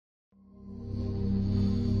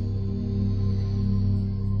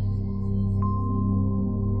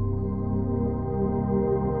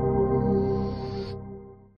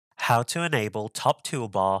how to enable top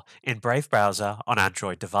toolbar in Brave browser on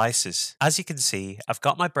Android devices. As you can see, I've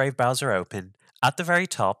got my Brave browser open. At the very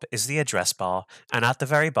top is the address bar, and at the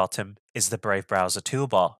very bottom is the Brave browser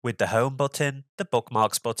toolbar, with the home button, the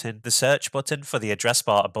bookmarks button, the search button for the address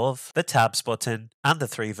bar above, the tabs button, and the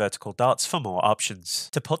 3 vertical dots for more options.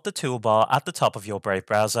 To put the toolbar at the top of your Brave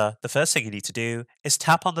browser, the first thing you need to do is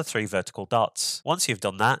tap on the 3 vertical dots. Once you've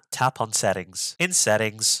done that, tap on Settings. In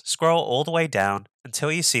Settings, scroll all the way down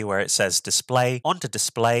until you see where it says Display. Onto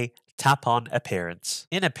Display, tap on Appearance.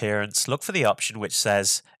 In Appearance, look for the option which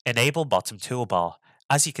says Enable Bottom Toolbar.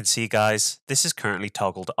 As you can see guys, this is currently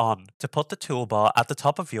toggled on. To put the toolbar at the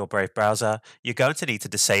top of your Brave browser, you're going to need to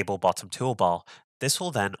disable Bottom Toolbar. This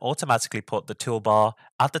will then automatically put the toolbar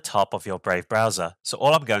at the top of your Brave browser. So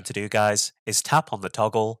all I'm going to do guys is tap on the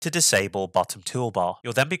toggle to disable bottom toolbar.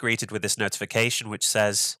 You'll then be greeted with this notification which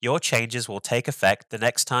says your changes will take effect the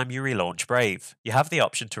next time you relaunch Brave. You have the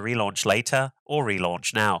option to relaunch later or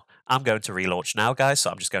relaunch now. I'm going to relaunch now guys,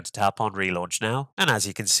 so I'm just going to tap on relaunch now. And as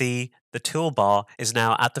you can see, the toolbar is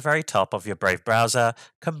now at the very top of your Brave browser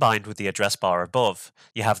combined with the address bar above.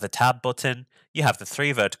 You have the tab button, you have the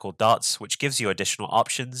 3 vertical dots which gives you additional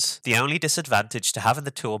options. The only disadvantage to having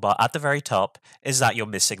the toolbar at the very top is that you're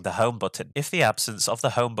missing the home button. If the absence of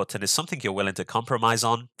the home button is something you're willing to compromise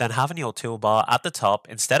on, then having your toolbar at the top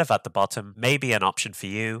instead of at the bottom may be an option for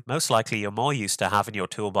you. Most likely you're more used to having your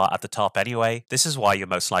toolbar at the top anyway. This is why you're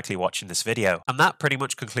most likely watching this video. And that pretty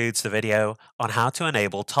much concludes the video on how to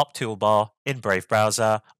enable top toolbar in Brave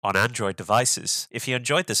browser on Android devices. If you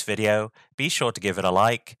enjoyed this video, be sure to give it a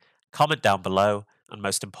like, comment down below, and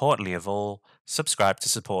most importantly of all, subscribe to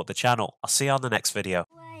support the channel. I'll see you on the next video.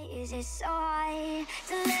 Why is it so